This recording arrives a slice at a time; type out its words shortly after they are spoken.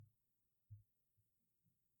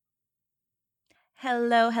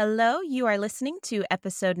Hello, hello. You are listening to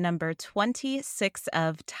episode number 26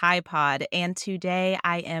 of Tide Pod. And today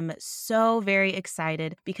I am so very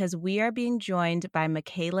excited because we are being joined by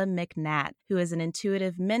Michaela McNatt, who is an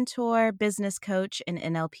intuitive mentor, business coach, and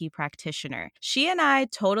NLP practitioner. She and I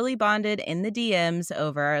totally bonded in the DMs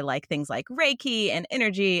over things like Reiki and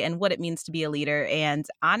energy and what it means to be a leader. And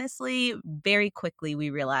honestly, very quickly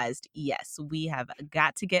we realized, yes, we have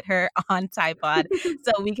got to get her on Tide Pod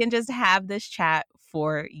so we can just have this chat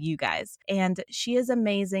for you guys. And she is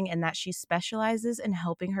amazing in that she specializes in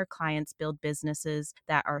helping her clients build businesses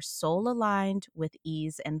that are soul aligned with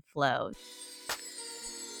ease and flow.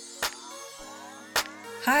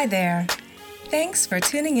 Hi there. Thanks for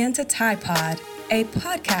tuning in to Tide Pod, a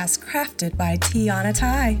podcast crafted by Tiana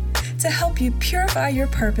Tai to help you purify your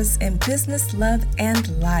purpose in business, love,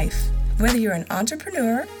 and life. Whether you're an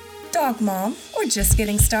entrepreneur, dog mom, or just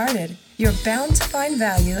getting started, you're bound to find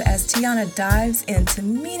value as Tiana dives into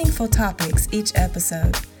meaningful topics each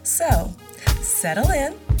episode. So, settle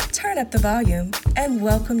in, turn up the volume, and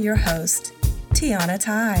welcome your host, Tiana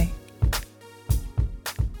Tai.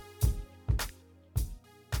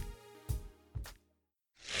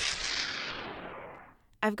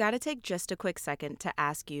 I've got to take just a quick second to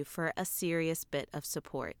ask you for a serious bit of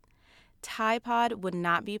support. Tide Pod would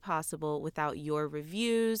not be possible without your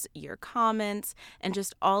reviews, your comments, and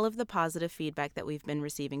just all of the positive feedback that we've been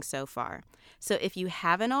receiving so far. So if you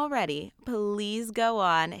haven't already, please go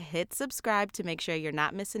on, hit subscribe to make sure you're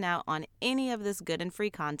not missing out on any of this good and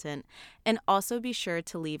free content, and also be sure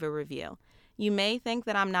to leave a review. You may think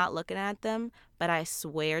that I'm not looking at them, but I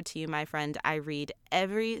swear to you, my friend, I read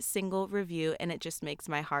every single review and it just makes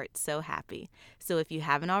my heart so happy. So if you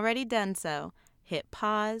haven't already done so, hit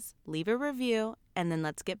pause, leave a review, and then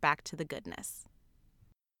let's get back to the goodness.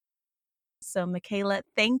 So, Michaela,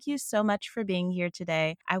 thank you so much for being here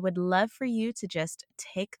today. I would love for you to just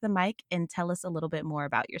take the mic and tell us a little bit more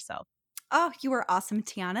about yourself. Oh, you are awesome,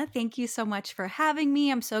 Tiana. Thank you so much for having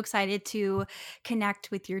me. I'm so excited to connect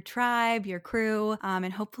with your tribe, your crew,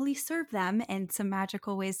 and hopefully serve them in some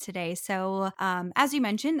magical ways today. So, as you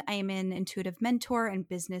mentioned, I am an intuitive mentor and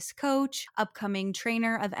business coach, upcoming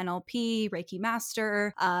trainer of NLP, Reiki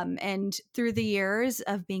master. And through the years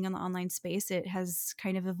of being in the online space, it has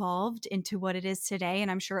kind of evolved into what it is today. And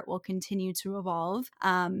I'm sure it will continue to evolve.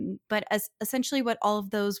 But as essentially what all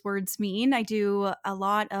of those words mean, I do a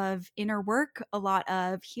lot of inner work, a lot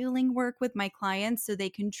of healing work with my clients so they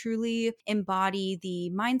can truly embody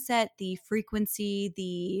the mindset, the frequency,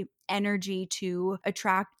 the energy to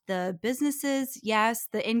attract the businesses, yes,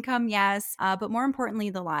 the income, yes, but more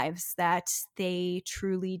importantly, the lives that they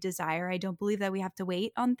truly desire. I don't believe that we have to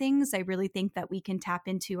wait on things. I really think that we can tap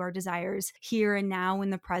into our desires here and now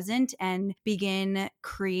in the present and begin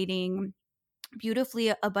creating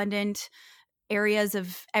beautifully abundant areas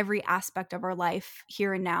of every aspect of our life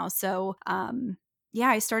here and now. So,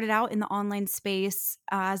 I started out in the online space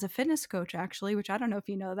as a fitness coach, actually, which I don't know if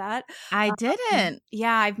you know that. I didn't.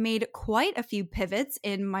 I've made quite a few pivots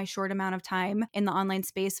in my short amount of time in the online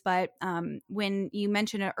space. But when you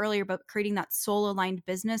mentioned it earlier about creating that soul aligned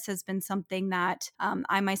business has been something that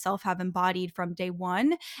I myself have embodied from day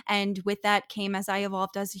one. And with that came, as I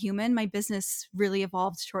evolved as a human, my business really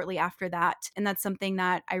evolved shortly after that. And that's something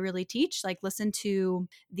that I really teach, like listen to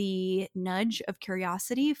the nudge of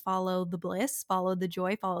curiosity, follow the bliss, follow the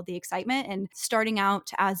joy, follow the excitement. And starting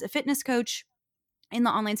out as a fitness coach in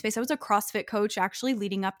the online space, I was a CrossFit coach actually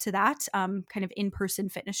leading up to that, kind of in-person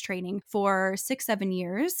fitness training for 6-7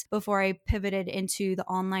 years before I pivoted into the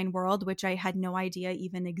online world, which I had no idea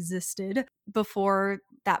even existed. Before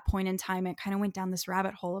that point in time, it kind of went down this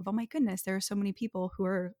rabbit hole of, oh my goodness, there are so many people who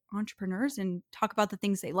are entrepreneurs and talk about the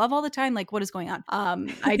things they love all the time. Like, what is going on?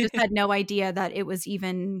 I just had no idea that it was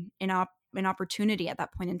even an opportunity at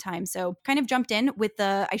that point in time. So kind of jumped in with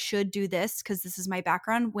I should do this because this is my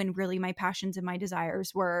background, when really my passions and my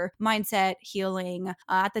desires were mindset, healing,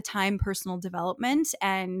 at the time, personal development.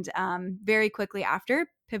 And very quickly after,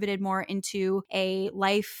 pivoted more into a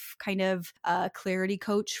life kind of clarity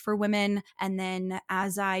coach for women. And then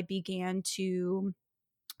as I began to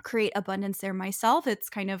create abundance there myself, it's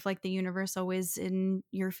kind of like the universe always in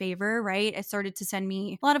your favor, right? It started to send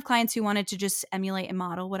me a lot of clients who wanted to just emulate and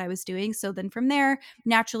model what I was doing. So then from there,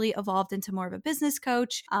 naturally evolved into more of a business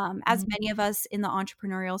coach. As many of us in the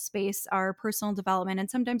entrepreneurial space, our personal development and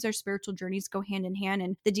sometimes our spiritual journeys go hand in hand.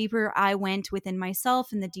 And the deeper I went within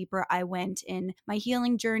myself and the deeper I went in my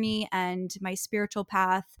healing journey and my spiritual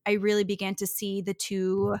path, I really began to see the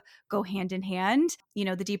two go hand in hand. You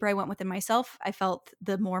know, the deeper I went within myself, I felt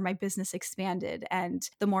the more more my business expanded. And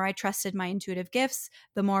the more I trusted my intuitive gifts,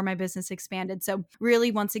 the more my business expanded. So really,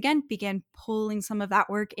 once again, began pulling some of that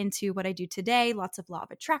work into what I do today. Lots of law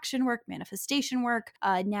of attraction work, manifestation work.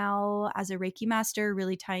 Now as a Reiki master,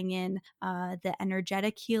 really tying in the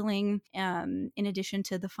energetic healing in addition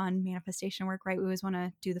to the fun manifestation work, right? We always want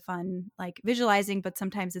to do the fun, like visualizing, but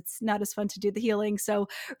sometimes it's not as fun to do the healing. So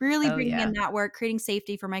really bringing in that work, creating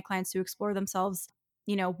safety for my clients to explore themselves,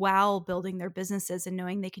 while building their businesses and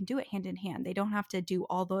knowing they can do it hand in hand. They don't have to do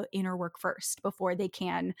all the inner work first before they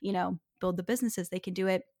can, build the businesses. They can do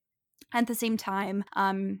it at the same time.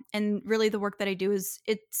 And really the work that I do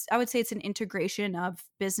I would say it's an integration of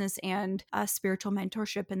business and spiritual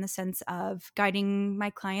mentorship, in the sense of guiding my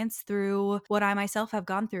clients through what I myself have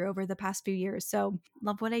gone through over the past few years. So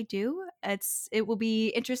love what I do. It will be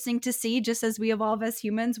interesting to see, just as we evolve as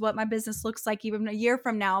humans, what my business looks like even a year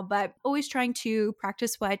from now, but always trying to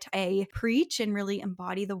practice what I preach and really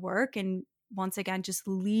embody the work. And once again, just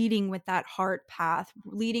leading with that heart path,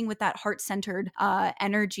 leading with that heart-centered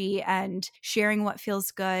energy, and sharing what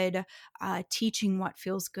feels good, teaching what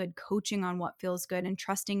feels good, coaching on what feels good, and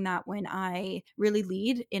trusting that when I really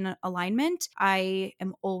lead in alignment, I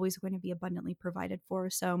am always going to be abundantly provided for.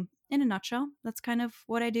 So in a nutshell, that's kind of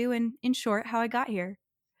what I do, and in short, how I got here.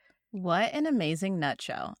 What an amazing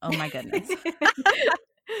nutshell. Oh my goodness.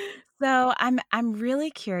 So I'm really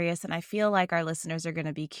curious, and I feel like our listeners are going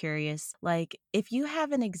to be curious. Like, if you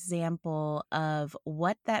have an example of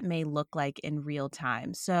what that may look like in real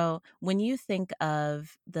time. So when you think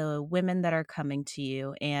of the women that are coming to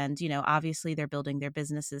you, and obviously they're building their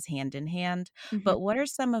businesses hand in hand, but what are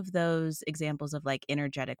some of those examples of like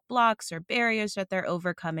energetic blocks or barriers that they're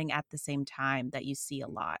overcoming at the same time that you see a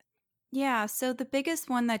lot? Yeah. So the biggest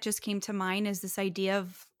one that just came to mind is this idea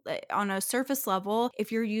of, on a surface level,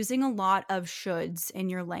 if you're using a lot of shoulds in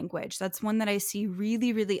your language. That's one that I see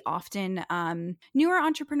really, really often. Newer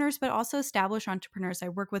entrepreneurs, but also established entrepreneurs. I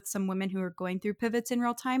work with some women who are going through pivots in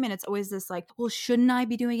real time, and it's always this like, well, shouldn't I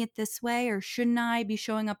be doing it this way? Or shouldn't I be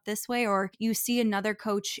showing up this way? Or you see another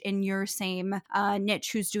coach in your same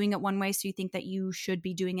niche who's doing it one way, so you think that you should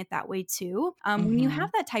be doing it that way too. When you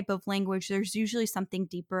have that type of language, there's usually something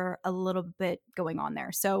deeper, a little bit going on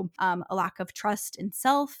there. So a lack of trust in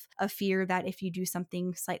self, a fear that if you do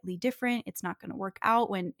something slightly different, it's not going to work out,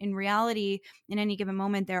 when in reality, in any given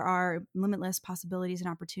moment, there are limitless possibilities and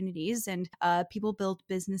opportunities. And people build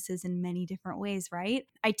businesses in many different ways, right?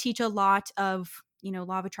 I teach a lot of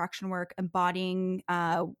law of attraction work, embodying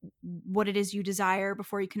what it is you desire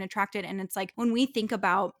before you can attract it. And it's like, when we think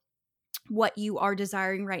about what you are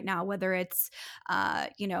desiring right now, whether it's,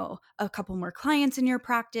 a couple more clients in your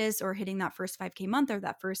practice, or hitting that first 5K month, or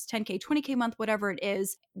that first 10K, 20K month, whatever it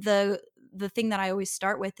is, the thing that I always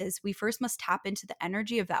start with is we first must tap into the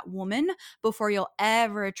energy of that woman before you'll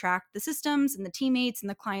ever attract the systems and the teammates and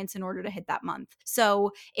the clients in order to hit that month.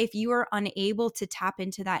 So if you are unable to tap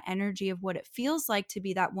into that energy of what it feels like to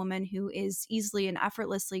be that woman who is easily and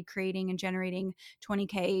effortlessly creating and generating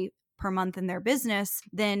 20K per month in their business,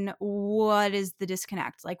 then what is the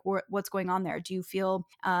disconnect? Like, what's going on there? Do you feel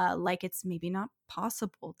like it's maybe not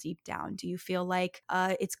possible deep down? Do you feel like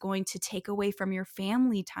it's going to take away from your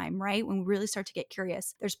family time, right? When we really start to get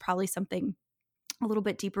curious, there's probably something a little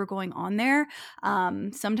bit deeper going on there,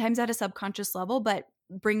 sometimes at a subconscious level. But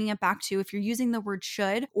bringing it back to, if you're using the word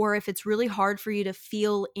should, or if it's really hard for you to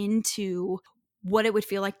feel into what it would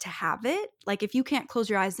feel like to have it, like if you can't close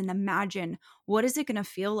your eyes and imagine what is it going to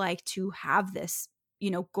feel like to have this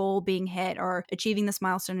goal being hit or achieving this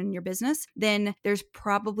milestone in your business, then there's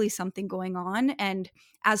probably something going on. And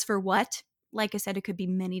as for what, like I said, it could be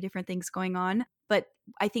many different things going on. But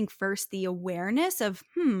I think first the awareness of,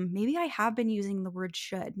 maybe I have been using the word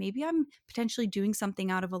should. Maybe I'm potentially doing something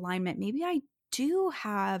out of alignment. Maybe I do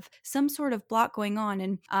have some sort of block going on.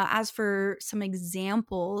 And as for some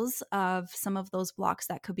examples of some of those blocks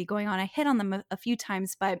that could be going on, I hit on them a few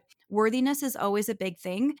times, but worthiness is always a big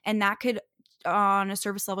thing. And that could, on a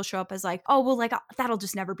service level, show up as like, oh, well, like that'll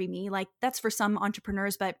just never be me. Like that's for some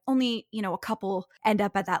entrepreneurs, but only, a couple end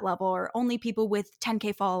up at that level, or only people with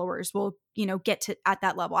 10K followers will, get to at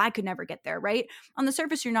that level. I could never get there, right? On the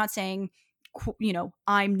surface, you're not saying,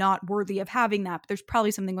 I'm not worthy of having that, but there's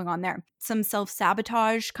probably something going on there. Some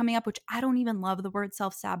self-sabotage coming up, which I don't even love the word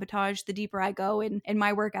self-sabotage. The deeper I go in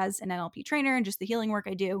my work as an NLP trainer and just the healing work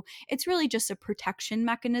I do, it's really just a protection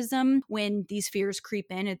mechanism. When ththese fears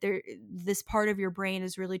creep in, this part of your brain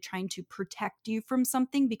is really trying to protect you from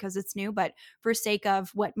something because it's new. But for sake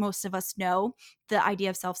of what most of us know, the idea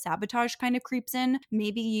of self-sabotage kind of creeps in.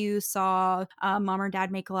 Maybe you saw mom or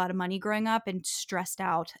dad make a lot of money growing up and stressed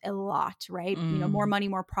out a lot, right? right? More money,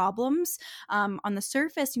 more problems. On the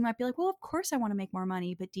surface, you might be like, well, of course I want to make more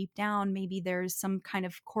money. But deep down, maybe there's some kind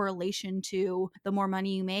of correlation to the more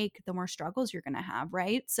money you make, the more struggles you're going to have,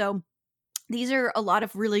 right? So these are a lot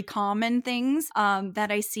of really common things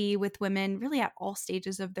that I see with women really at all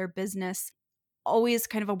stages of their business. Always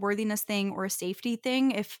kind of a worthiness thing or a safety thing.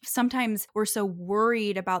 If sometimes we're so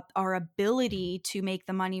worried about our ability to make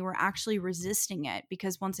the money, we're actually resisting it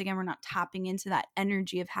because once again, we're not tapping into that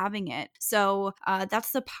energy of having it. So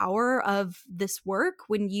that's the power of this work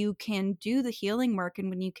when you can do the healing work and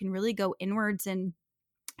when you can really go inwards and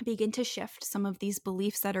begin to shift some of these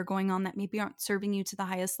beliefs that are going on that maybe aren't serving you to the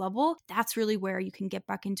highest level. That's really where you can get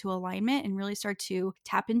back into alignment and really start to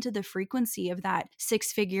tap into the frequency of that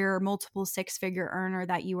six-figure, multiple six-figure earner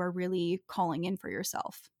that you are really calling in for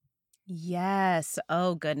yourself. Yes.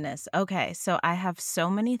 Oh, goodness. Okay. So I have so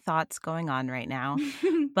many thoughts going on right now,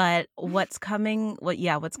 but what's coming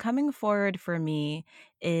forward for me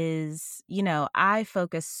is, I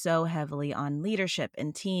focus so heavily on leadership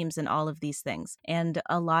and teams and all of these things. And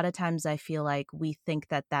a lot of times I feel like we think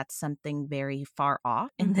that that's something very far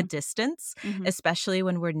off in the distance, especially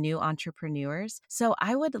when we're new entrepreneurs. So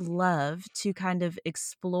I would love to kind of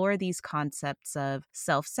explore these concepts of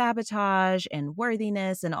self-sabotage and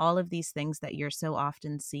worthiness and all of these things that you're so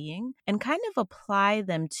often seeing and kind of apply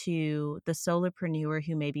them to the solopreneur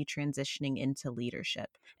who may be transitioning into leadership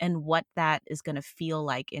and what that is going to feel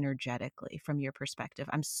like energetically from your perspective.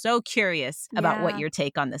 I'm so curious about what your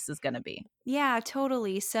take on this is going to be. Yeah,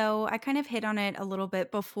 totally. So I kind of hit on it a little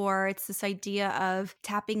bit before. It's this idea of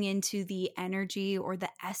tapping into the energy or the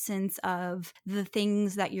essence of the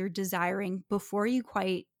things that you're desiring before you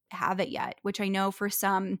quite have it yet, which I know for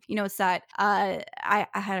some, it's that I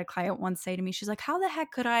had a client once say to me, she's like, how the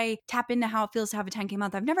heck could I tap into how it feels to have a 10K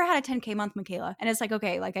month? I've never had a 10K month, Michaela. And it's like,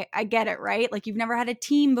 okay, like I get it, right? Like you've never had a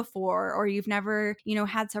team before, or you've never,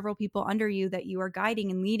 had several people under you that you are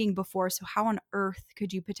guiding and leading before. So how on earth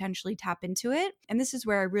could you potentially tap into it? And this is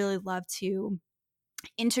where I really love to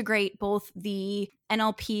integrate both the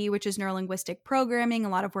NLP, which is neuro-linguistic programming, a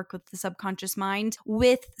lot of work with the subconscious mind,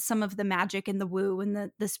 with some of the magic and the woo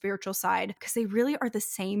and the spiritual side, because they really are the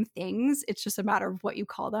same things. It's just a matter of what you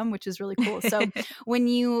call them, which is really cool. So when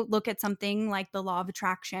you look at something like the law of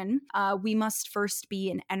attraction, we must first be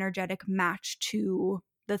an energetic match to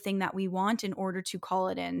the thing that we want in order to call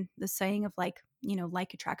it in. The saying of like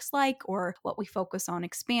attracts like, or what we focus on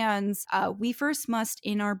expands. We first must,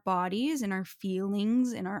 in our bodies, in our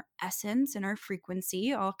feelings, in our essence, in our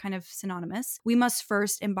frequency, all kind of synonymous, we must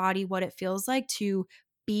first embody what it feels like to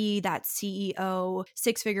be that CEO,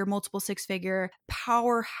 six-figure, multiple six-figure,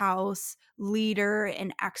 powerhouse leader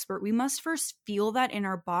and expert. We must first feel that in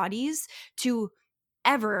our bodies to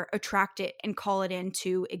ever attract it and call it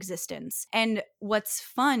into existence. And what's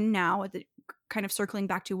fun now, kind of circling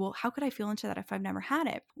back to, well, how could I feel into that if I've never had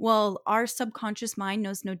it? Well, our subconscious mind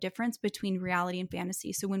knows no difference between reality and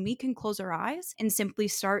fantasy. So when we can close our eyes and simply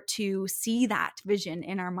start to see that vision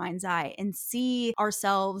in our mind's eye and see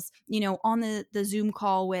ourselves, on the Zoom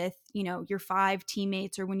call with, your 5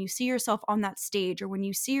 teammates, or when you see yourself on that stage, or when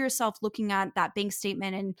you see yourself looking at that bank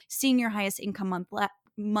statement and seeing your highest income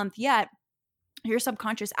month yet, your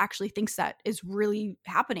subconscious actually thinks that is really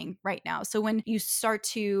happening right now. So when you start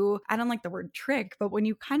to, I don't like the word trick, but when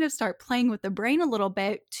you kind of start playing with the brain a little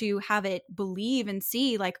bit to have it believe and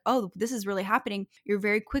see like, oh, this is really happening, you're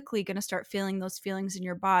very quickly going to start feeling those feelings in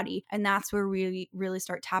your body. And that's where we really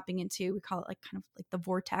start tapping into, we call it like kind of like the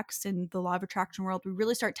vortex in the law of attraction world. We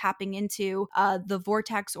really start tapping into the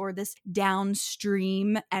vortex, or this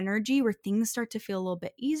downstream energy, where things start to feel a little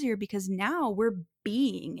bit easier because now we're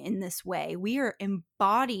being in this way. We are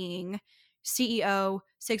embodying CEO,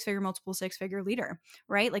 six-figure, multiple six-figure leader,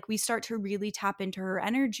 right? Like we start to really tap into her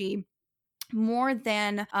energy more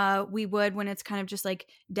than we would when it's kind of just like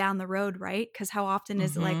down the road, right? Because how often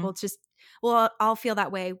is it like, well, it's just, well, I'll feel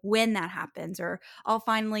that way when that happens, or I'll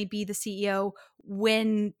finally be the CEO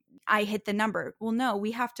when I hit the number. Well, no,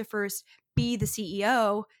 we have to first be the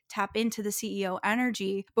CEO, tap into the CEO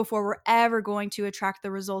energy before we're ever going to attract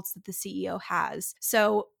the results that the CEO has.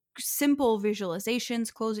 So simple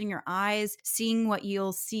visualizations, closing your eyes, seeing what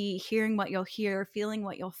you'll see, hearing what you'll hear, feeling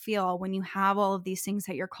what you'll feel when you have all of these things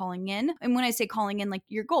that you're calling in. And when I say calling in, like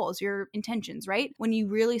your goals, your intentions, right? When you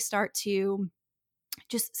really start to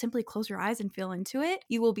just simply close your eyes and feel into it,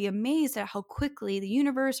 you will be amazed at how quickly the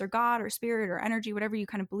universe or God or spirit or energy, whatever you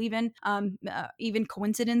kind of believe in, even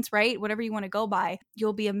coincidence, right? Whatever you want to go by,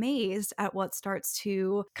 you'll be amazed at what starts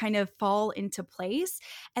to kind of fall into place.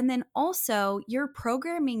 And then also you're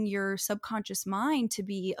programming your subconscious mind to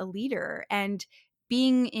be a leader and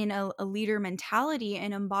being in a leader mentality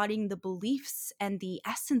and embodying the beliefs and the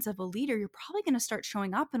essence of a leader, you're probably going to start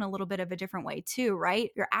showing up in a little bit of a different way too, right?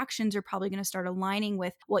 Your actions are probably going to start aligning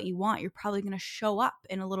with what you want. You're probably going to show up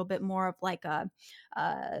in a little bit more of like a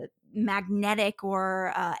magnetic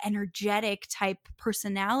or energetic type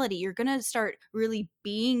personality. You're going to start really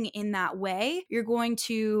being in that way. You're going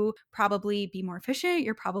to probably be more efficient.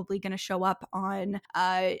 You're probably going to show up on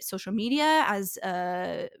social media as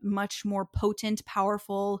a much more potent,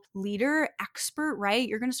 powerful leader, expert, right?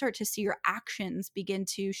 You're going to start to see your actions begin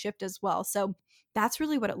to shift as well. So that's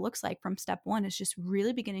really what it looks like from step one, is just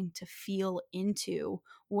really beginning to feel into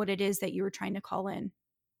what it is that you were trying to call in.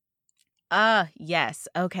 Yes.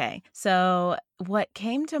 Okay. So what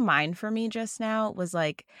came to mind for me just now was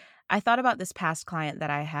like, I thought about this past client that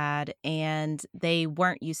I had, and they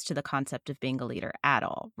weren't used to the concept of being a leader at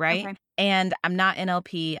all, right? Okay. And I'm not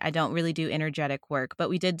NLP. I don't really do energetic work, but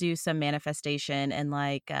we did do some manifestation and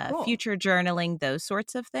like Cool. future journaling, those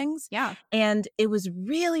sorts of things. Yeah. And it was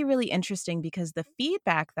really, really interesting because the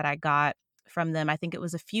feedback that I got from them, I think it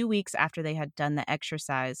was a few weeks after they had done the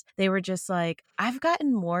exercise, they were just like, I've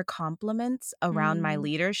gotten more compliments around my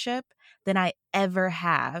leadership than I ever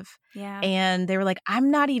have. Yeah. And they were like, I'm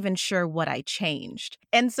not even sure what I changed.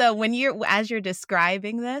 And so as you're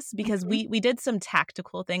describing this, because we did some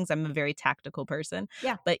tactical things, I'm a very tactical person.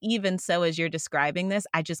 Yeah. But even so, as you're describing this,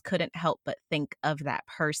 I just couldn't help but think of that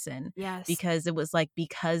person. Yes. Because it was like,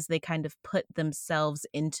 because they kind of put themselves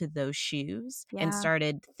into those shoes and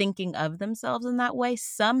started thinking of themselves in that way,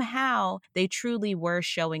 somehow they truly were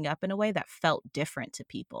showing up in a way that felt different to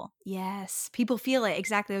people. Yes, people feel it.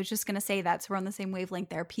 Exactly. I was just going to say that. So we're on the same wavelength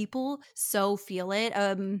there. People so feel it.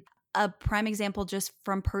 A prime example just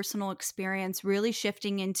from personal experience, really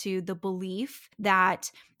shifting into the belief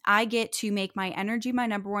that I get to make my energy my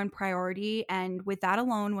number one priority. And with that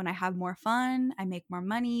alone, when I have more fun, I make more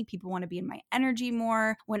money, people want to be in my energy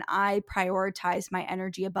more when I prioritize my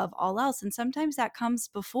energy above all else. And sometimes that comes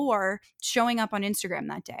before showing up on Instagram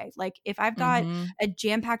that day. Like if I've got a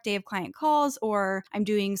jam-packed day of client calls, or I'm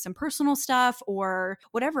doing some personal stuff, or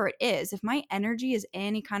whatever it is, if my energy is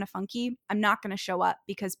any kind of funky, I'm not going to show up,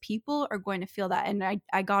 because people are going to feel that. And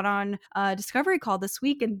I got on a discovery call this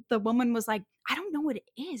week, and the woman was like, I don't know what it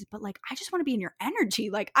is, but like, I just want to be in your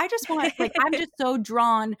energy. Like, I just want, like, I'm just so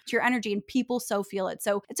drawn to your energy, and people so feel it.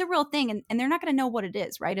 So it's a real thing. And they're not going to know what it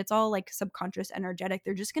is, right? It's all like subconscious energetic.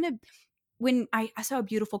 They're just going to, when I saw a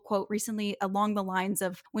beautiful quote recently along the lines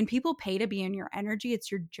of, when people pay to be in your energy,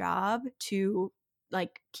 it's your job to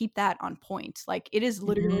like keep that on point. Like it is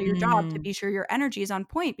literally your job to be sure your energy is on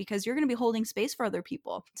point, because you're going to be holding space for other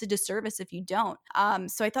people. It's a disservice if you don't.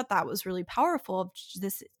 So I thought that was really powerful of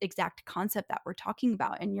this exact concept that we're talking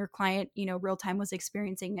about. And your client, real time was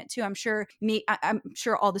experiencing it too. I'm sure I'm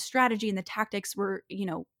sure all the strategy and the tactics were,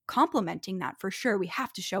 complementing that for sure. We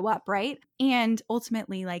have to show up, right? And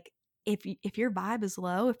ultimately, like if your vibe is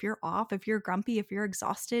low, if you're off, if you're grumpy, if you're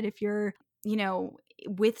exhausted, if you're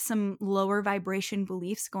with some lower vibration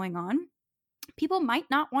beliefs going on, people might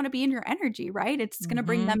not want to be in your energy, right? It's going to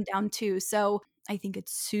bring them down too. So I think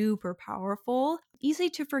it's super powerful, easy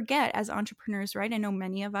to forget as entrepreneurs, right? I know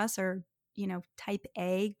many of us are, type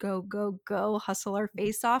A, go, go, go, hustle our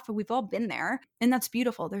face off. And we've all been there. And that's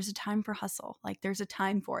beautiful. There's a time for hustle. Like there's a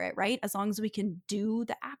time for it, right? As long as we can do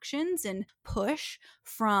the actions and push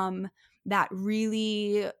from that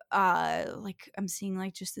really like I'm seeing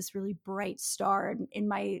like just this really bright star in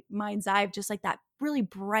my mind's eye of just like that really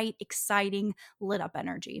bright, exciting, lit up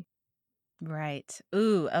energy. Right.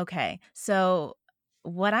 Ooh, okay. So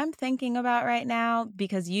what I'm thinking about right now,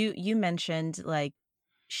 because you mentioned like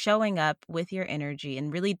showing up with your energy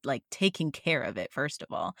and really like taking care of it, first of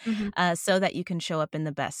all, so that you can show up in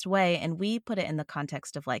the best way. And we put it in the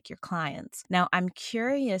context of like your clients. Now, I'm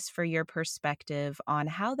curious for your perspective on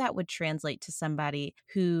how that would translate to somebody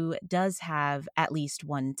who does have at least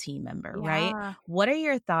one team member, right? What are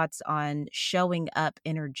your thoughts on showing up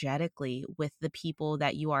energetically with the people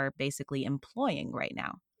that you are basically employing right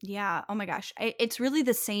now? Yeah. Oh my gosh. It's really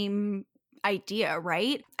the same idea,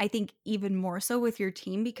 right? I think even more so with your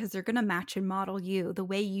team, because they're going to match and model you. The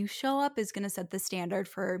way you show up is going to set the standard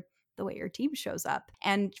for the way your team shows up.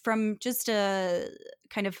 And from just a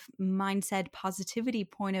kind of mindset positivity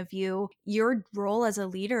point of view, your role as a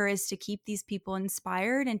leader is to keep these people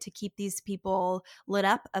inspired and to keep these people lit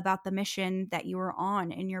up about the mission that you are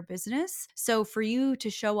on in your business. So for you to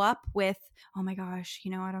show up with, oh my gosh,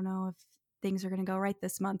 I don't know if things are going to go right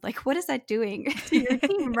this month. Like, what is that doing to your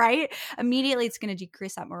team, right? Immediately, it's going to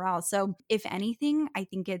decrease that morale. So if anything, I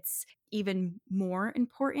think it's even more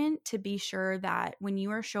important to be sure that when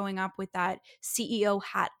you are showing up with that CEO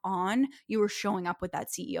hat on, you are showing up with that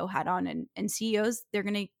CEO hat on. And CEOs, they're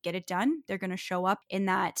going to get it done. They're going to show up in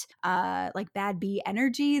that like bad bee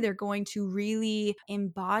energy. They're going to really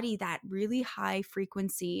embody that really high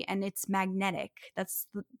frequency, and it's magnetic. That's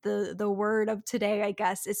the word of today, I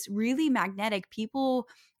guess. It's really magnetic. People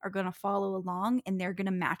are going to follow along, and they're going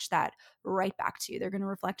to match that right back to you. They're going to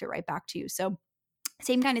reflect it right back to you. So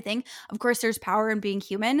same kind of thing. Of course, there's power in being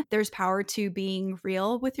human. There's power to being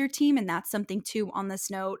real with your team. And that's something too on this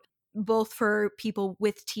note, both for people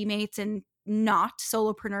with teammates and not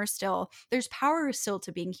solopreneurs still. There's power still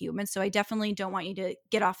to being human. So I definitely don't want you to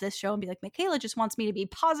get off this show and be like, Michaela just wants me to be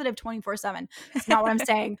positive 24/7. That's not what I'm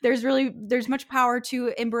saying. There's much power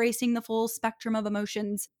to embracing the full spectrum of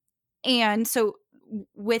emotions. And so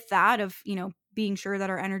with that of, being sure that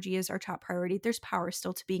our energy is our top priority, there's power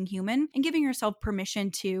still to being human and giving yourself permission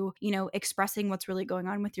to, expressing what's really going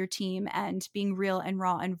on with your team and being real and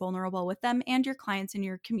raw and vulnerable with them and your clients and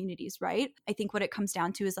your communities, right? I think what it comes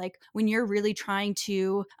down to is like when you're really trying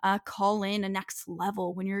to call in a next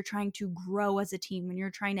level, when you're trying to grow as a team, when you're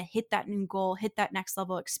trying to hit that new goal, hit that next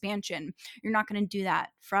level expansion, you're not going to do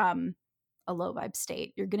that from a low vibe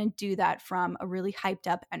state. You're going to do that from a really hyped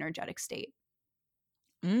up, energetic state.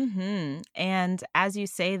 And as you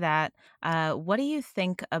say that, what do you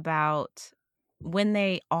think about when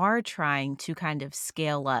they are trying to kind of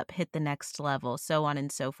scale up, hit the next level, so on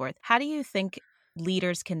and so forth? How do you think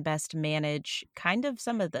leaders can best manage kind of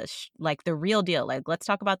some of the like the real deal? Like, let's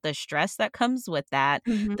talk about the stress that comes with that,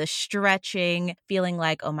 the stretching, feeling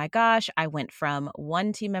like, oh my gosh, I went from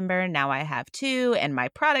one team member, now I have two, and my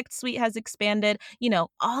product suite has expanded,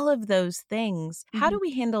 all of those things. How do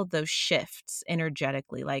we handle those shifts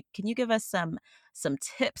energetically? Like, can you give us some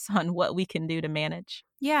tips on what we can do to manage?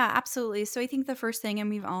 Yeah, absolutely. So I think the first thing, and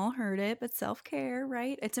we've all heard it, but self-care,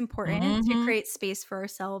 right? It's important to create space for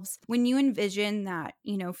ourselves. When you envision that,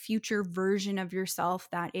 future version of yourself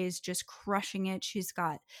that is just crushing it, she's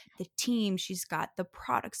got the team, she's got the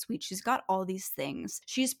product suite, she's got all these things.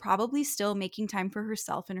 She's probably still making time for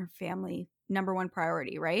herself and her family, number one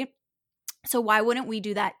priority, right? So why wouldn't we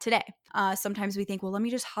do that today? Sometimes we think, well, let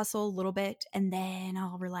me just hustle a little bit and then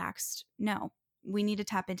I'll relax. No. We need to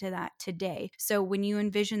tap into that today. So when you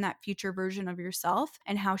envision that future version of yourself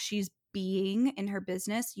and how she's being in her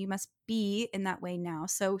business, you must be in that way now.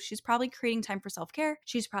 So she's probably creating time for self-care.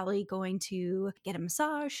 She's probably going to get a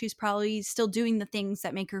massage. She's probably still doing the things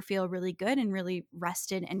that make her feel really good and really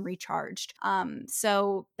rested and recharged.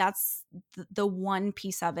 So that's the one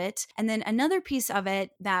piece of it. And then another piece of it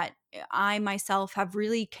that I myself have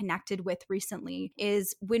really connected with recently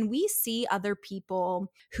is when we see other people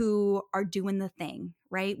who are doing the thing,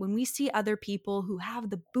 right? When we see other people who have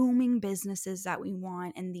the booming businesses that we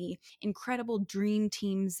want and the incredible dream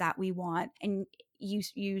teams that we want, and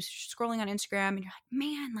you scrolling on Instagram and you're like,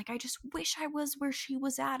 man, like I just wish I was where she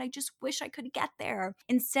was at. I just wish I could get there.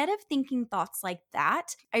 Instead of thinking thoughts like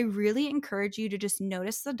that, I really encourage you to just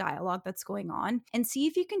notice the dialogue that's going on and see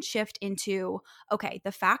if you can shift into, okay,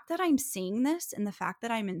 the fact that I'm seeing this and the fact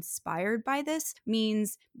that I'm inspired by this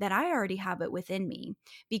means that I already have it within me,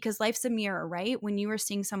 because life's a mirror, right? When you are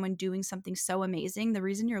seeing someone doing something so amazing, the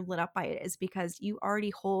reason you're lit up by it is because you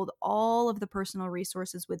already hold all of the personal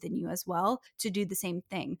resources within you as well to do the same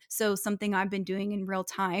thing. So something I've been doing in real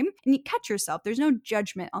time, and you catch yourself, there's no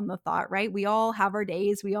judgment on the thought, right? We all have our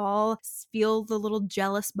days. We all feel the little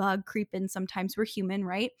jealous bug creep in. Sometimes we're human,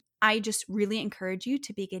 right? I just really encourage you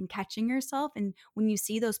to begin catching yourself. And when you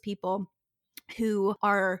see those people who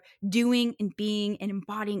are doing and being and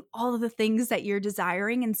embodying all of the things that you're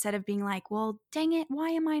desiring, instead of being like, well, dang it, why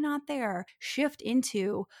am I not there? Shift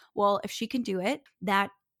into, well, if she can do it, that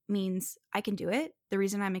means I can do it. The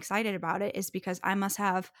reason I'm excited about it is because I must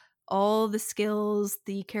have all the skills,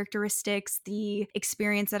 the characteristics, the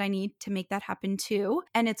experience that I need to make that happen too.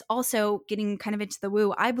 And it's also getting kind of into the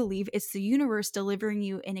woo. I believe it's the universe delivering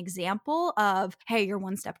you an example of, hey, you're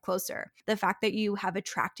one step closer. The fact that you have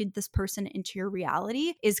attracted this person into your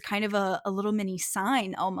reality is kind of a little mini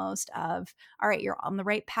sign almost of, all right, you're on the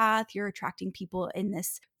right path. You're attracting people in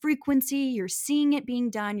this frequency, you're seeing it being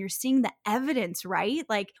done, you're seeing the evidence, right?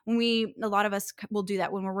 Like a lot of us will do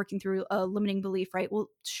that when we're working through a limiting belief, right? We'll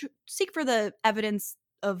seek for the evidence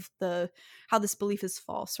of how this belief is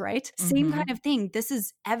false, right? Same kind of thing. This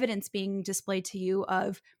is evidence being displayed to you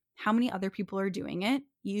of how many other people are doing it.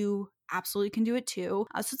 You absolutely can do it too.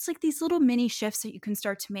 So it's like these little mini shifts that you can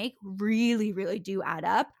start to make really, really do add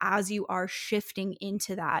up as you are shifting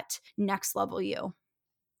into that next level you.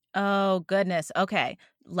 Oh, goodness. Okay.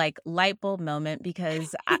 like light bulb moment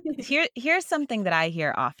because here's something that I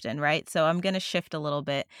hear often, right? So I'm going to shift a little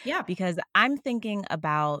bit Yeah. because I'm thinking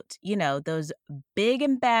about, those big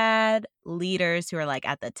and bad leaders who are like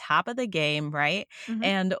at the top of the game, right? Hmm.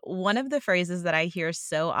 And one of the phrases that I hear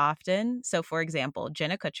so often, so for example,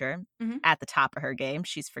 Jenna Kutcher Hmm. at the top of her game,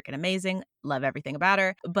 she's freaking amazing, love everything about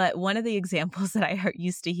her. But one of the examples that I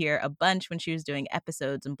used to hear a bunch when she was doing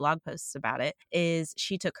episodes and blog posts about it is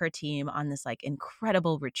she took her team on this like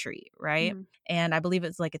incredible retreat, right? Hmm. And I believe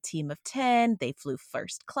it's like a team of 10. They flew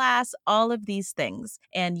first class, all of these things.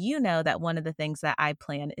 And you know that one of the things that I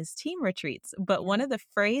plan is team retreats. But one Yeah. of the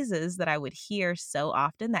phrases that I would hear so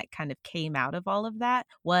often that kind of came out of all of that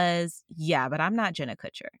was, yeah, but I'm not Jenna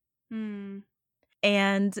Kutcher. Mm.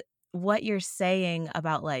 And what you're saying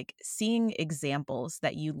about like seeing examples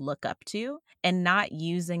that you look up to and not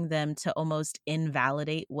using them to almost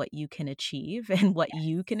invalidate what you can achieve and what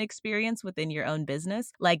you can experience within your own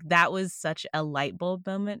business, like that was such a light bulb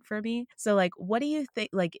moment for me. So like, what do you think?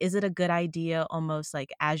 Like, is it a good idea almost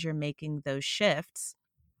like as you're making those shifts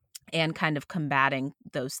and kind of combating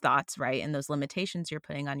those thoughts, right? And those limitations you're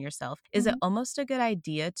putting on yourself. Is it Mhm. almost a good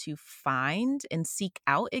idea to find and seek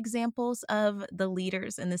out examples of the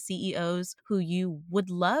leaders and the CEOs who you would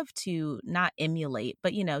love to not emulate,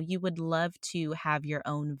 but you would love to have your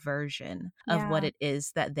own version of what Yeah. it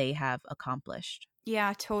is that they have accomplished?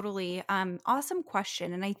 Yeah, totally. Awesome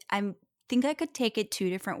question. And I think I could take it two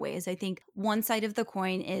different ways. I think one side of the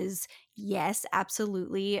coin is yes,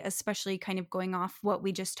 absolutely, especially kind of going off what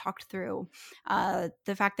we just talked through.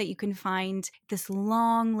 The fact that you can find this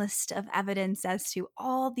long list of evidence as to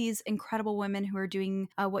all these incredible women who are doing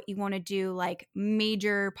what you want to do, like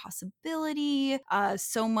major possibility,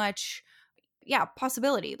 so much, yeah,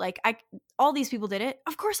 possibility. Like all these people did it,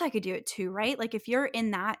 of course I could do it too, right? Like if you're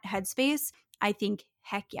in that headspace, I think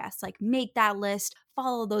heck yes, like make that list,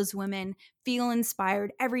 follow those women, feel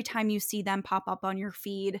inspired every time you see them pop up on your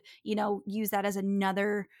feed. Use that as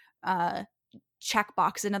another uh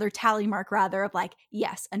checkbox, another tally mark rather, of like,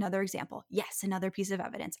 yes, another example, yes, another piece of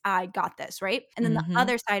evidence, I got this, right? And then the Mm-hmm.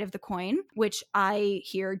 other side of the coin, which I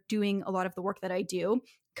hear doing a lot of the work that I do,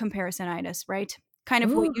 comparisonitis, right? Kind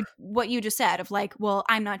of Ooh. what you just said, of like, well,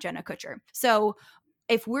 I'm not Jenna Kutcher. So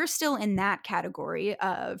if we're still in that category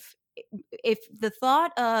of, if the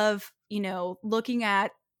thought of looking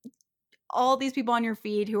at all these people on your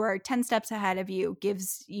feed who are 10 steps ahead of you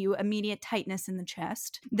gives you immediate tightness in the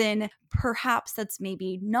chest, then perhaps that's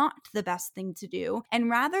maybe not the best thing to do. And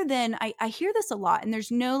rather than, I hear this a lot, and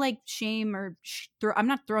there's no like shame or I'm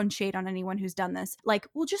not throwing shade on anyone who's done this. Like,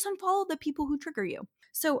 well, just unfollow the people who trigger you.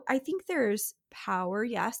 So I think there's power,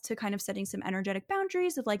 yes, to kind of setting some energetic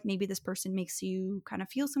boundaries of like, maybe this person makes you kind of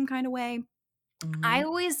feel some kind of way. Mm-hmm. I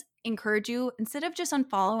always encourage you, instead of just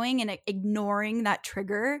unfollowing and ignoring that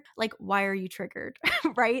trigger, like, why are you triggered?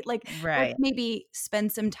 Right? Like, let's Right. maybe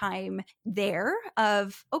spend some time there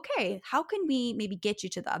of, okay, how can we maybe get you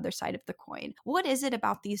to the other side of the coin? What is it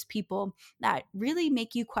about these people that really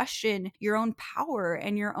make you question your own power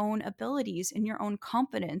and your own abilities and your own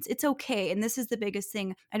confidence? It's okay. And this is the biggest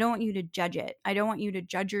thing. I don't want you to judge it. I don't want you to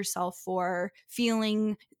judge yourself for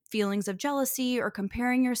feelings of jealousy or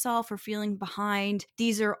comparing yourself or feeling behind.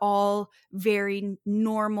 These are all very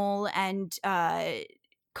normal and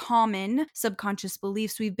common subconscious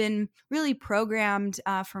beliefs. We've been really programmed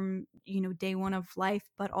from day one of life,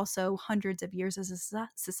 but also hundreds of years as a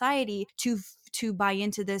society to buy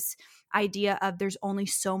into this idea of there's only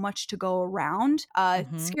so much to go around.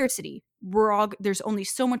 Mm-hmm. Scarcity. There's only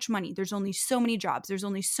so much money, there's only so many jobs, there's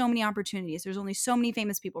only so many opportunities, there's only so many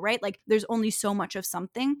famous people, right? Like there's only so much of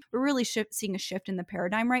something. We're really seeing a shift in the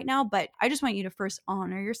paradigm right now. But I just want you to first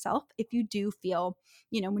honor yourself. If you do feel,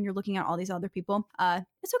 when you're looking at all these other people,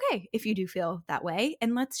 it's okay if you do feel that way.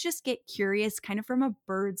 And let's just get curious kind of from a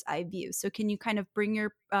bird's eye view. So can you kind of bring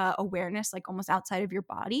your awareness like almost outside of your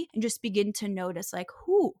body and just begin to notice like,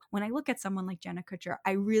 when I look at someone like Jenna Kutcher,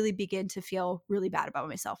 I really begin to feel really bad about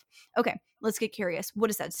myself. Okay, let's get curious. What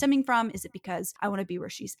is that stemming from? Is it because I want to be where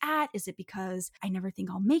she's at? Is it because I never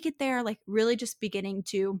think I'll make it there? Like really just beginning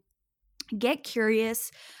to get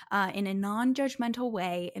curious in a non-judgmental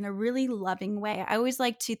way, in a really loving way. I always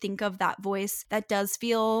like to think of that voice that does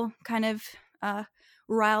feel kind of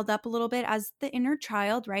riled up a little bit as the inner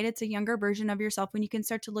child, right? It's a younger version of yourself. When you can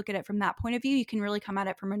start to look at it from that point of view, you can really come at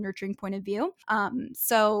it from a nurturing point of view.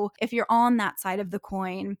 So if you're on that side of the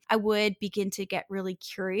coin, I would begin to get really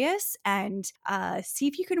curious and see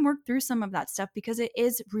if you can work through some of that stuff, because it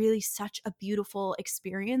is really such a beautiful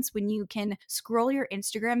experience when you can scroll your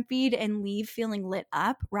Instagram feed and leave feeling lit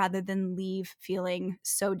up rather than leave feeling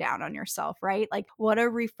so down on yourself, right? Like, what a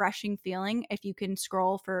refreshing feeling if you can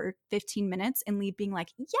scroll for 15 minutes and leave being like,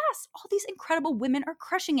 yes, all these incredible women are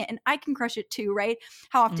crushing it and I can crush it too, right?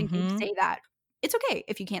 How often can you say that? It's okay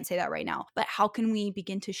if you can't say that right now, but how can we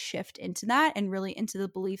begin to shift into that and really into the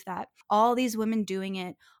belief that all these women doing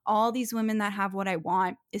it, all these women that have what I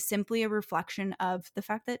want, is simply a reflection of the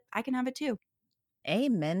fact that I can have it too.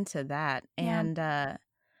 Amen to that. Yeah, And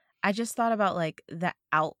I just thought about like the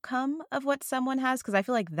outcome of what someone has, because I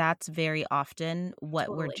feel like that's very often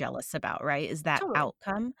what we're totally. jealous about, right? Is that Totally.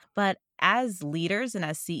 outcome. But as leaders and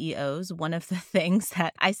as CEOs, one of the things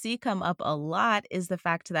that I see come up a lot is the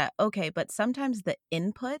fact that, okay, but sometimes the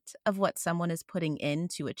input of what someone is putting in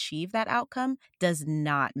to achieve that outcome does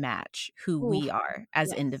not match who Ooh, we are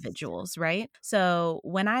as yes. individuals, right? So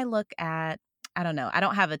when I look at I don't know. I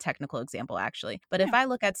don't have a technical example actually. But if Yeah. I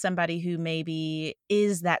look at somebody who maybe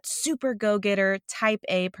is that super go-getter type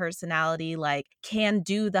A personality, like can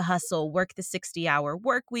do the hustle, work the 60-hour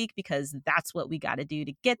work week because that's what we got to do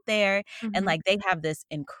to get there. And Mhm. like they have this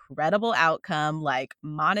incredible outcome, like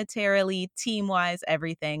monetarily, team-wise,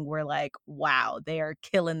 everything. We're like, wow, they are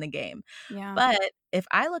killing the game. Yeah. But if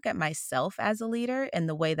I look at myself as a leader and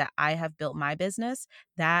the way that I have built my business,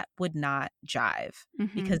 that would not jive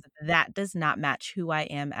because Mhm. that does not match who I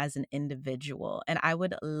am as an individual. And I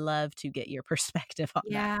would love to get your perspective on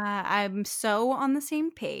that. Yeah, I'm so on the same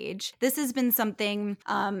page. This has been something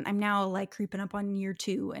I'm now like creeping up on year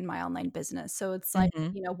 2 in my online business. So it's like,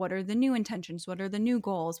 Mhm. what are the new intentions? What are the new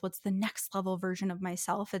goals? What's the next level version of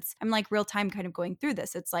myself? I'm like real time kind of going through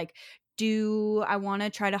this. It's like, do I want to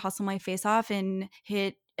try to hustle my face off and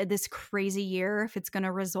hit this crazy year if it's going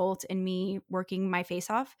to result in me working my face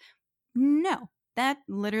off? No, that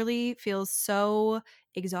literally feels so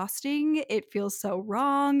exhausting. It feels so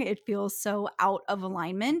wrong. It feels so out of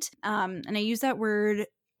alignment. And I use that word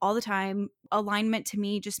all the time. Alignment to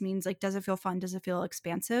me just means like, does it feel fun? Does it feel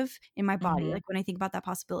expansive in my body? Mhm. Like when I think about that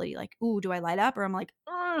possibility, like, ooh, do I light up? Or I'm like,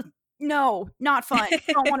 no, not fun.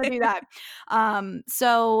 Don't want to do that.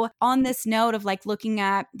 So on this note of like looking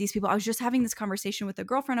at these people, I was just having this conversation with a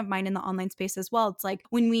girlfriend of mine in the online space as well. It's like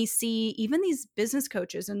when we see even these business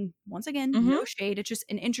coaches, and once again, no Mhm. shade, it's just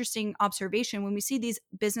an interesting observation. When we see these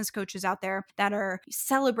business coaches out there that are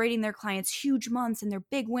celebrating their clients' huge months and their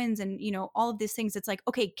big wins and, all of these things, it's like,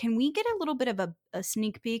 okay, can we get a little bit of a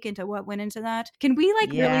sneak peek into what went into that? Can we like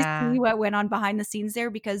really Yeah. see what went on behind the scenes there?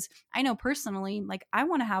 Because I know personally, like I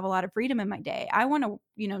want to have a lot of freedom in my day. I want to,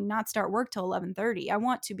 not start work till 11:30. I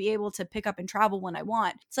want to be able to pick up and travel when I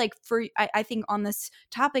want. It's like I think on this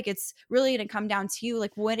topic, it's really going to come down to you.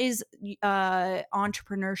 Like, what is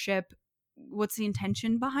entrepreneurship? What's the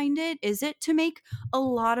intention behind it? Is it to make a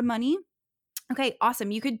lot of money? Okay,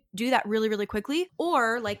 awesome. You could do that really, really quickly.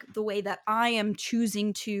 Or, like the way that I am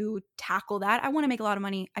choosing to tackle that, I want to make a lot of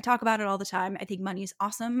money. I talk about it all the time. I think money is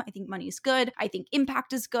awesome. I think money is good. I think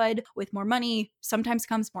impact is good. With more money, sometimes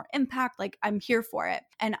comes more impact. Like, I'm here for it.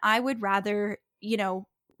 And I would rather,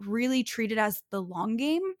 really treat it as the long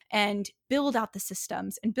game and build out the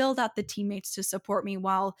systems and build out the teammates to support me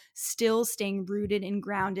while still staying rooted and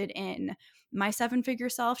grounded in my 7-figure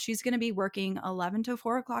self. She's going to be working 11 to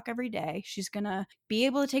 4 o'clock every day. She's going to be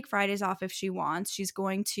able to take Fridays off if she wants. She's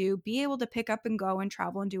going to be able to pick up and go and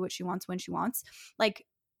travel and do what she wants when she wants. Like,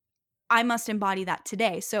 I must embody that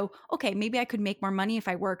today. So, okay, maybe I could make more money if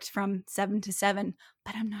I worked from 7 to 7,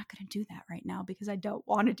 but I'm not going to do that right now because I don't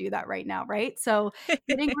want to do that right now. Right. So,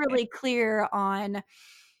 getting really clear on,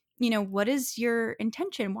 what is your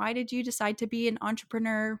intention? Why did you decide to be an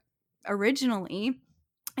entrepreneur originally?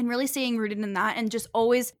 And really staying rooted in that and just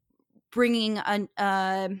always bringing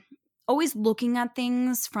always looking at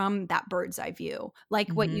things from that bird's eye view.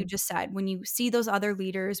 Like what you Mhm. just said, when you see those other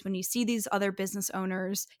leaders, when you see these other business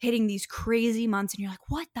owners hitting these crazy months and you're like,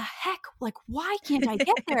 what the heck? Like, why can't I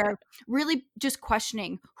get there? Really just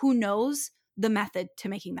questioning who knows the method to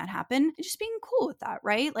making that happen and just being cool with that,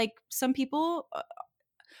 right? Like some people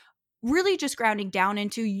really just grounding down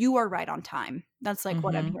into you are right on time. That's like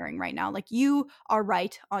what I'm Mhm. hearing right now. Like you are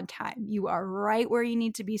right on time. You are right where you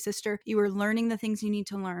need to be, sister. You are learning the things you need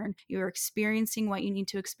to learn. You are experiencing what you need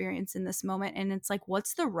to experience in this moment. And it's like,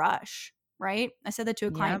 what's the rush? Right? I said that to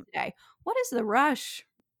a client Yep. today. What is the rush?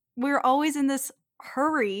 We're always in this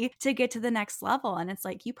hurry to get to the next level. And it's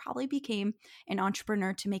like, you probably became an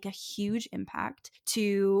entrepreneur to make a huge impact,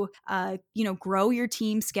 to, grow your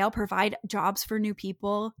team, scale, provide jobs for new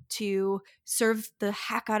people, to serve the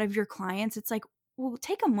heck out of your clients. It's like, well,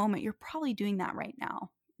 take a moment. You're probably doing that right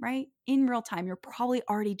now, right? In real time, you're probably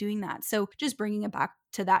already doing that. So just bringing it back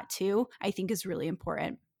to that too, I think is really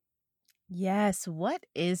important. Yes, what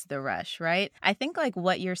is the rush, right? I think like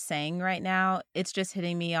what you're saying right now, it's just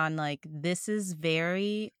hitting me on like this is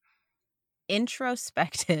very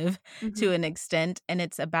introspective to an extent, and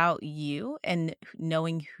it's about you and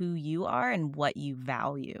knowing who you are and what you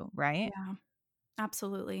value, right? Yeah,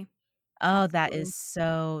 absolutely. Oh, that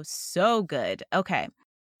Absolutely. is so good. Okay.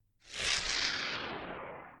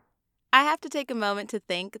 I have to take a moment to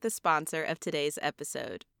thank the sponsor of today's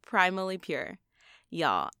episode, Primally Pure.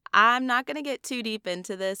 Y'all, I'm not going to get too deep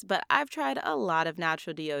into this, but I've tried a lot of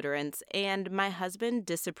natural deodorants, and my husband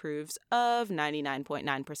disapproves of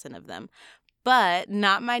 99.9% of them. But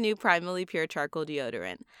not my new Primally Pure Charcoal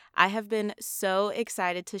Deodorant. I have been so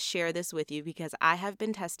excited to share this with you because I have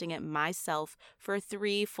been testing it myself for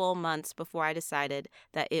 3 full months before I decided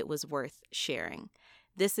that it was worth sharing.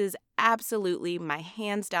 This is absolutely my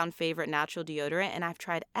hands down favorite natural deodorant, and I've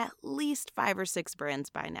tried at least 5 or 6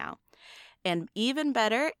 brands by now. And even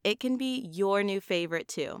better, it can be your new favorite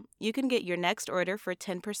too. You can get your next order for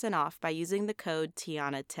 10% off by using the code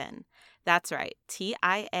Tiana10. That's right,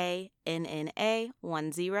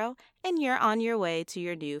 TIANNA10, and you're on your way to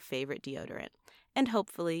your new favorite deodorant. And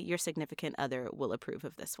hopefully your significant other will approve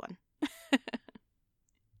of this one.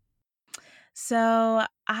 So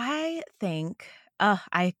I think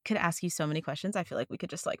I could ask you so many questions. I feel like we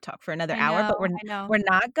could just like talk for another hour, but I know. we're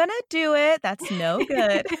not gonna do it. That's no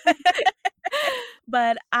good.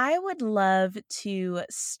 But I would love to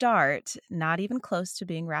start, not even close to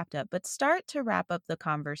being wrapped up, but start to wrap up the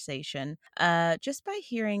conversation just by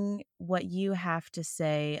hearing what you have to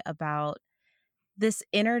say about this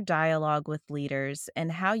inner dialogue with leaders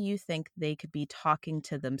and how you think they could be talking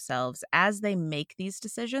to themselves as they make these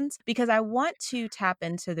decisions. Because I want to tap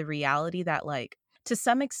into the reality that, like, to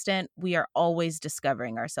some extent, we are always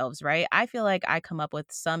discovering ourselves, right? I feel like I come up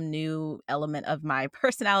with some new element of my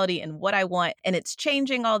personality and what I want, and it's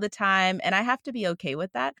changing all the time, and I have to be okay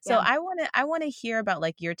with that. So Yeah. I want to hear about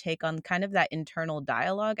like your take on kind of that internal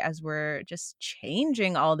dialogue as we're just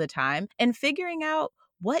changing all the time and figuring out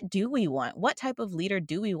what do we want? What type of leader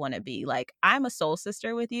do we want to be? Like, I'm a soul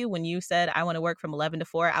sister with you. When you said I want to work from 11 to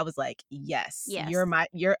 4, I was like, yes, Yes.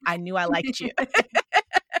 I knew I liked you.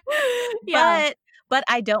 Yeah. But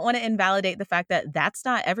I don't want to invalidate the fact that that's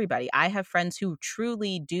not everybody. I have friends who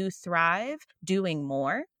truly do thrive doing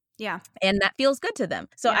more. Yeah. And that feels good to them.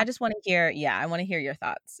 So Yeah. I just want to hear, I want to hear your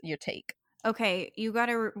thoughts, your take. Okay,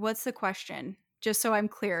 what's the question? Just so I'm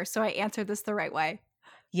clear, so I answered this the right way.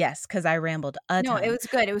 Yes, because I rambled a No, it ton. was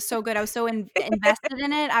good. It was so good. I was so invested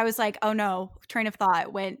in it. I was like, "Oh no," train of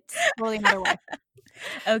thought went totally another way.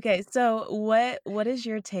 Okay, so what is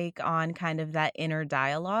your take on kind of that inner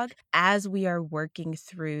dialogue as we are working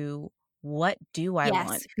through what do I Yes,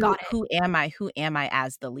 want? got it. Who am I? Who am I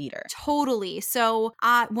as the leader? Totally. So,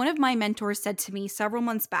 one of my mentors said to me several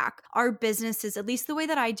months back, our businesses, at least the way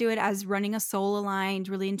that I do it as running a soul aligned,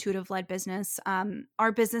 really intuitive led business,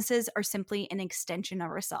 our businesses are simply an extension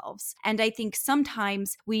of ourselves. And I think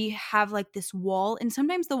sometimes we have like this wall, and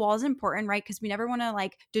sometimes the wall is important, right? Because we never want to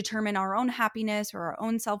like determine our own happiness or our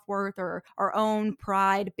own self worth or our own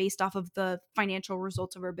pride based off of the financial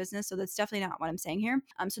results of our business. So, that's definitely not what I'm saying here.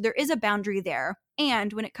 So, there is a boundary there.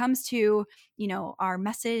 And when it comes to, our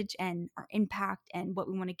message and our impact and what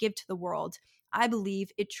we want to give to the world, I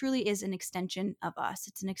believe it truly is an extension of us.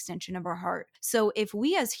 It's an extension of our heart. So if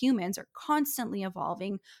we as humans are constantly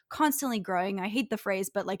evolving, constantly growing, I hate the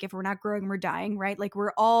phrase, but like if we're not growing, we're dying, right? Like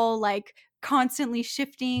we're all like constantly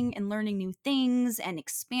shifting and learning new things and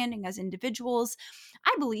expanding as individuals.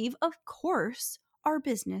 I believe, of course, our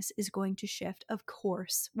business is going to shift. Of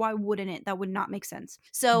course. Why wouldn't it? That would not make sense.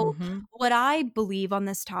 So, what I believe on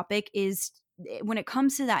this topic is when it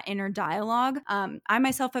comes to that inner dialogue, I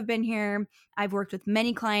myself have been here. I've worked with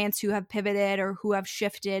many clients who have pivoted or who have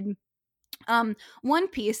shifted. One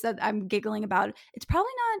piece that I'm giggling about, it's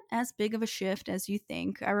probably not as big of a shift as you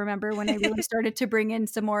think. I remember when I really started to bring in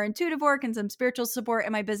some more intuitive work and some spiritual support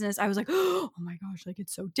in my business, I was like, oh my gosh, like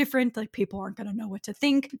it's so different. Like people aren't going to know what to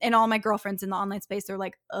think. And all my girlfriends in the online space, they're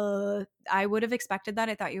like, I would have expected that.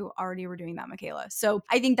 I thought you already were doing that, Michaela. So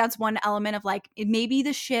I think that's one element of like, maybe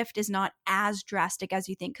the shift is not as drastic as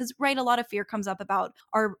you think. Because, right, a lot of fear comes up about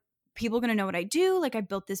our people going to know what I do? Like I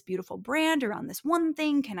built this beautiful brand around this one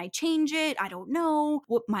thing. Can I change it? I don't know.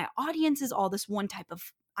 What my audience is all this one type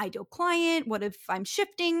of ideal client? What if I'm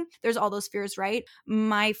shifting? There's all those fears, right?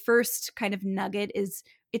 My first kind of nugget is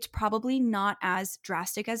it's probably not as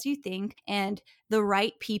drastic as you think. And the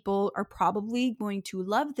right people are probably going to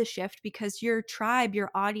love the shift because your tribe,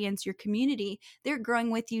 your audience, your community, they're growing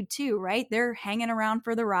with you too, right? They're hanging around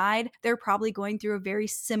for the ride. They're probably going through a very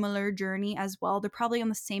similar journey as well. They're probably on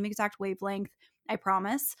the same exact wavelength, I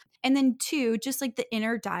promise. And then two, just like the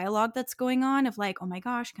inner dialogue that's going on of like, oh my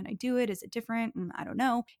gosh, can I do it? Is it different? I don't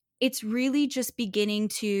know. It's really just beginning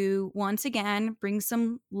to, once again, bring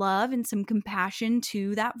some love and some compassion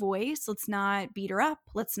to that voice. Let's not beat her up.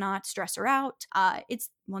 Let's not stress her out.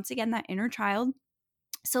 It's, once again, that inner child.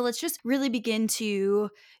 So let's just really begin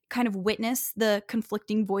to kind of witness the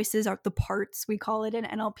conflicting voices, or the parts, we call it in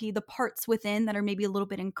NLP, the parts within that are maybe a little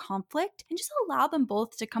bit in conflict, and just allow them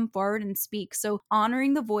both to come forward and speak. So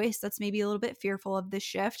honoring the voice that's maybe a little bit fearful of this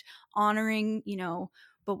shift, honoring,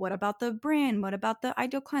 but what about the brand? What about the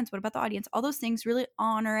ideal clients? What about the audience? All those things, really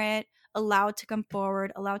honor it, allow it to come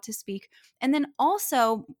forward, allow it to speak. And then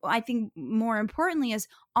also, I think more importantly, is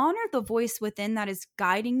honor the voice within that is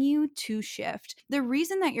guiding you to shift. The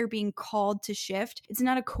reason that you're being called to shift, it's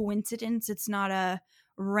not a coincidence. It's not a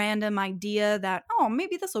random idea that, oh,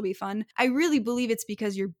 maybe this will be fun. I really believe it's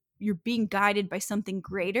because you're being guided by something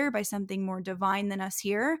greater, by something more divine than us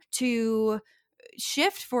here, to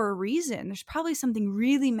shift for a reason. There's probably something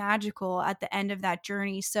really magical at the end of that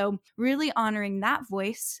journey. So really honoring that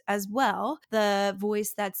voice as well, the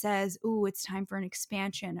voice that says, ooh, it's time for an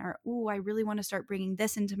expansion, or ooh, I really want to start bringing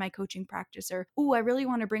this into my coaching practice, or ooh, I really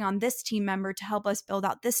want to bring on this team member to help us build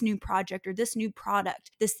out this new project or this new product,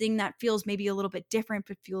 this thing that feels maybe a little bit different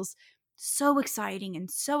but feels so exciting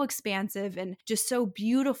and so expansive and just so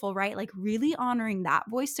beautiful, right? Like really honoring that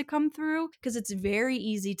voice to come through, because it's very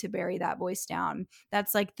easy to bury that voice down.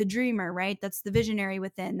 That's like the dreamer, right? That's the visionary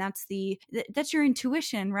within. That's your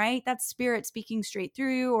intuition, right? That's spirit speaking straight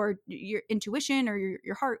through you, or your intuition, or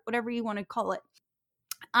your heart, whatever you want to call it.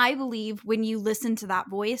 I believe when you listen to that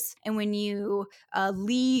voice, and when you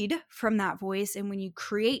lead from that voice, and when you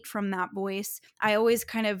create from that voice, I always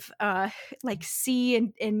kind of like see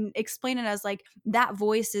and explain it as like that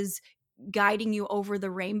voice is guiding you over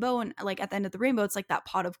the rainbow. And like at the end of the rainbow, it's like that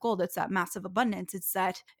pot of gold. It's that massive abundance. It's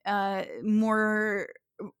that more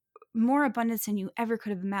abundance than you ever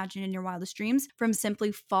could have imagined in your wildest dreams, from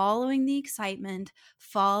simply following the excitement,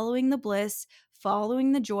 following the bliss,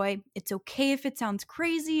 following the joy. It's okay if it sounds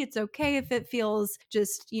crazy. It's okay if it feels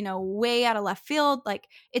just, way out of left field. Like,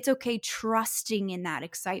 it's okay trusting in that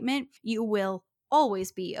excitement. You will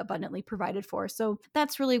always be abundantly provided for. So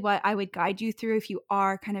that's really what I would guide you through if you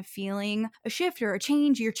are kind of feeling a shift or a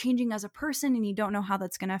change. You're changing as a person and you don't know how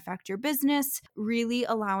that's going to affect your business. Really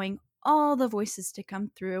allowing all the voices to come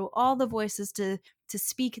through, all the voices to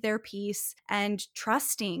speak their piece, and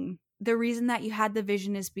trusting the reason that you had the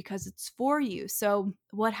vision is because it's for you. So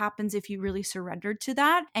what happens if you really surrendered to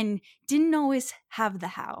that and didn't always have the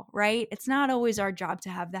how, right? It's not always our job to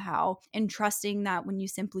have the how, and trusting that when you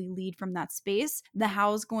simply lead from that space, the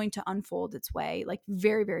how is going to unfold its way like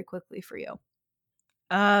very, very quickly for you.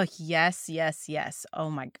 Oh, yes, yes, yes. Oh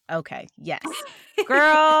my, okay, yes.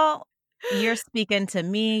 Girl, you're speaking to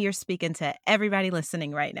me. You're speaking to everybody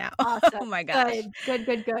listening right now. Awesome. Oh my gosh. Good.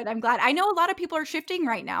 I'm glad. I know a lot of people are shifting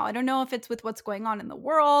right now. I don't know if it's with what's going on in the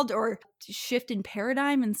world or shift in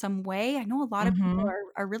paradigm in some way. I know a lot of people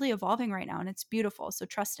are really evolving right now, and it's beautiful. So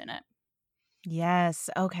trust in it. Yes.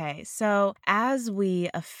 Okay. So as we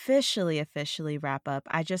officially wrap up,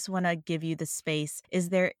 I just want to give you the space. Is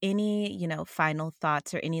there any, final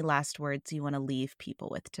thoughts or any last words you want to leave people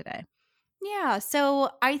with today? Yeah. So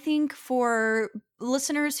I think for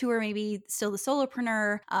listeners who are maybe still the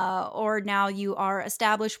solopreneur, or now you are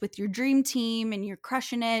established with your dream team and you're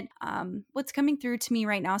crushing it, what's coming through to me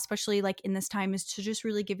right now, especially like in this time, is to just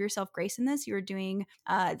really give yourself grace in this. You're doing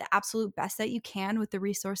the absolute best that you can with the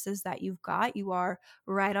resources that you've got. You are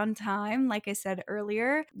right on time. Like I said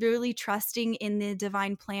earlier, really trusting in the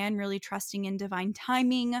divine plan, really trusting in divine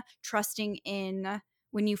timing, trusting in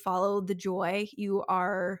when you follow the joy, you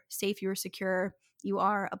are safe, you are secure, you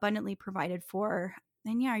are abundantly provided for.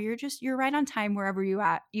 And yeah, you're right on time wherever you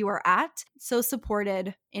are at. So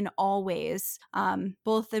supported in all ways,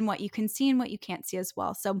 both in what you can see and what you can't see as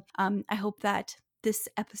well. So I hope that this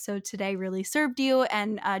episode today really served you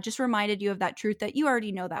and just reminded you of that truth that you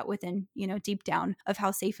already know that within, deep down, of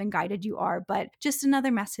how safe and guided you are. But just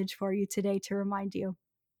another message for you today to remind you.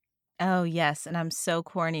 Oh, yes. And I'm so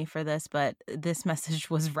corny for this, but this message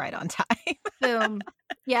was right on time. Boom.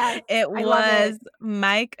 Yeah, It I love was it.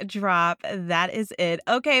 mic drop. That is it.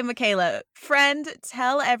 Okay, Michaela, friend,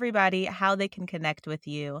 tell everybody how they can connect with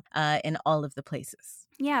you in all of the places.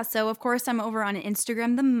 Yeah, so of course I'm over on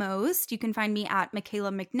Instagram the most. You can find me at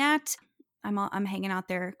Michaela McNatt. I'm hanging out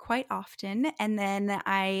there quite often. And then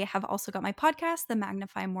I have also got my podcast, the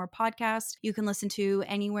Magnify More podcast. You can listen to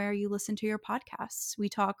anywhere you listen to your podcasts. We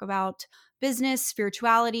talk about business,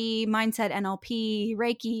 spirituality, mindset, NLP,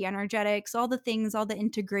 Reiki, energetics, all the things, all the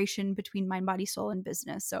integration between mind, body, soul, and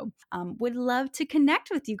business. So would love to connect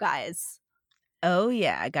with you guys. Oh,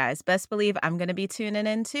 yeah, guys. Best believe I'm going to be tuning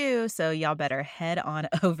in too. So y'all better head on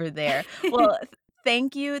over there. Well,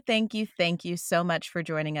 thank you, thank you, thank you so much for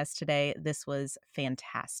joining us today. This was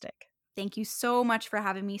fantastic. Thank you so much for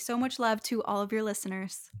having me. So much love to all of your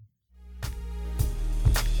listeners.